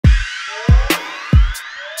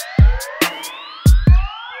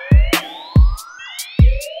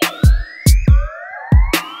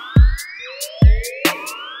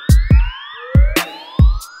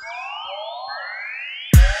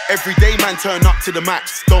Everyday man turn up to the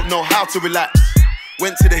max, don't know how to relax.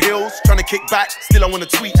 Went to the hills, trying to kick back, still I wanna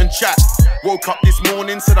tweet and chat. Woke up this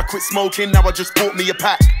morning, said I quit smoking, now I just bought me a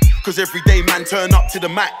pack. Cause everyday man turn up to the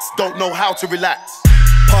max, don't know how to relax.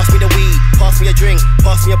 Pass me the weed, pass me a drink,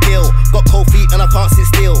 pass me a pill. Got cold feet and I can't sit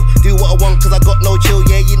still. Do what I want cause I got no chill.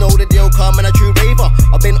 Yeah, you know the deal, calm and a true raver.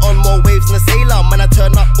 I've been on more waves than a sailor. Man, I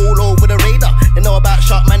turn up all over the radar. They know about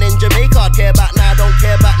sharp man in Jamaica. Care about now, don't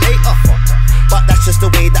care about later. But that's just the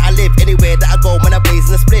way that I live. Anywhere that I go, man, I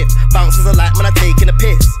blazing a split. Bouncers are like, man, I taking a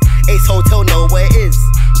piss. Ace Hotel, know where it is.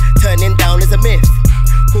 Turning down is a myth.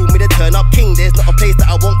 Call me the turn up king. There's not a place that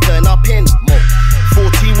I won't turn up in. Mo.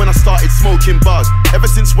 14 when I started smoking buzz. Ever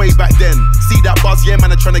since way back then. See that buzz, yeah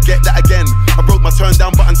man, I'm trying to get that again. I broke my turn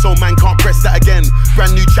down button so man can't press that again.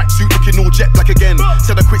 Brand new tracksuit looking all jet black again.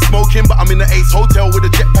 Said I quit smoking but I'm in the Ace Hotel with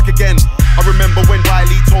a jetpack again. I remember when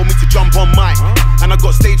Wiley told me to jump on mic, and I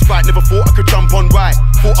got stage fright, never thought I could jump on right.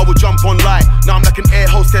 Thought I would jump on light. Now I'm like an air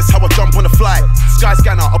hostess, how I jump on a flight. Sky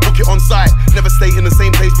scanner, I book it on site. Never stay in the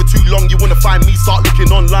same place for too long. You wanna find me, start looking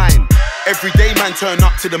online. Everyday man turn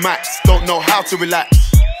up to the max, don't know how to relax.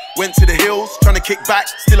 Went to the hills, trying to kick back,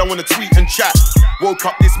 still I wanna tweet and chat. Woke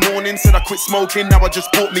up this morning, said I quit smoking, now I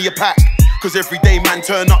just bought me a pack. Cause everyday man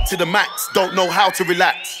turn up to the max, don't know how to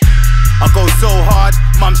relax. I go so hard,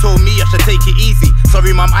 mum told me I should take it easy.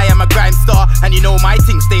 Sorry mum, I am a grime star, and you know my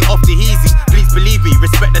thing, stay off the easy. Please believe me,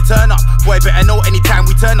 respect the turn up. Boy, better know anytime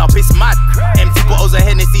we turn up, it's mad. Empty bottles of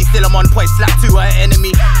Hennessy, still I'm on point, slap to her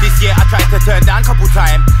enemy. This year I tried to turn down couple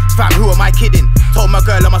times. Fam, who am I kidding? Told my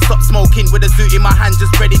girl I'ma stop smoking with a zoot in my hand,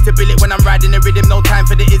 just ready to bill it when I'm riding the rhythm. No time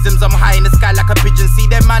for the isms, I'm high in the sky like a pigeon. See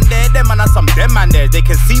them man there, them man are some them man there. They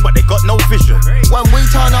can see but they got no vision. When we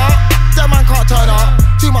turn up, them man can't turn up.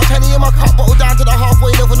 Too much Henny in my cup, bottle down to the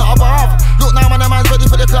halfway level, not above. Look now, man, the man's ready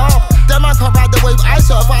for the club. Them man can't ride the wave I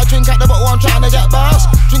surf. I drink out the bottle, I'm trying to get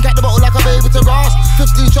burst. Drink out the bottle like a baby to grass.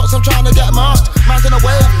 15 shots, I'm trying to get marked. Man's in a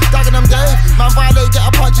wave, dagging them Dave. Man violate, get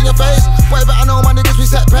a punch in your face. Way better know my niggas, we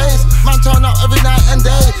set pace. Man turn up every night and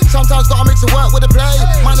day. Sometimes gotta mix the work with the play.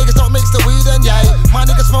 My niggas don't mix the weed and yay. My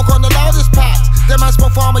niggas smoke on the loudest pack. Them man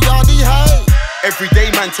smoke farmer yardie, hey.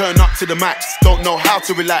 Everyday man turn up to the max, don't know how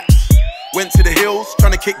to relax. Went to the hills,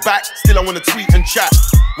 trying to kick back, still I wanna tweet and chat.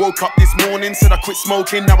 Woke up this morning, said I quit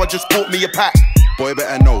smoking, now I just bought me a pack. Boy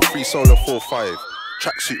better know, free solo 4-5.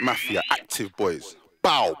 Tracksuit mafia, active boys.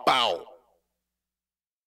 Bow, bow.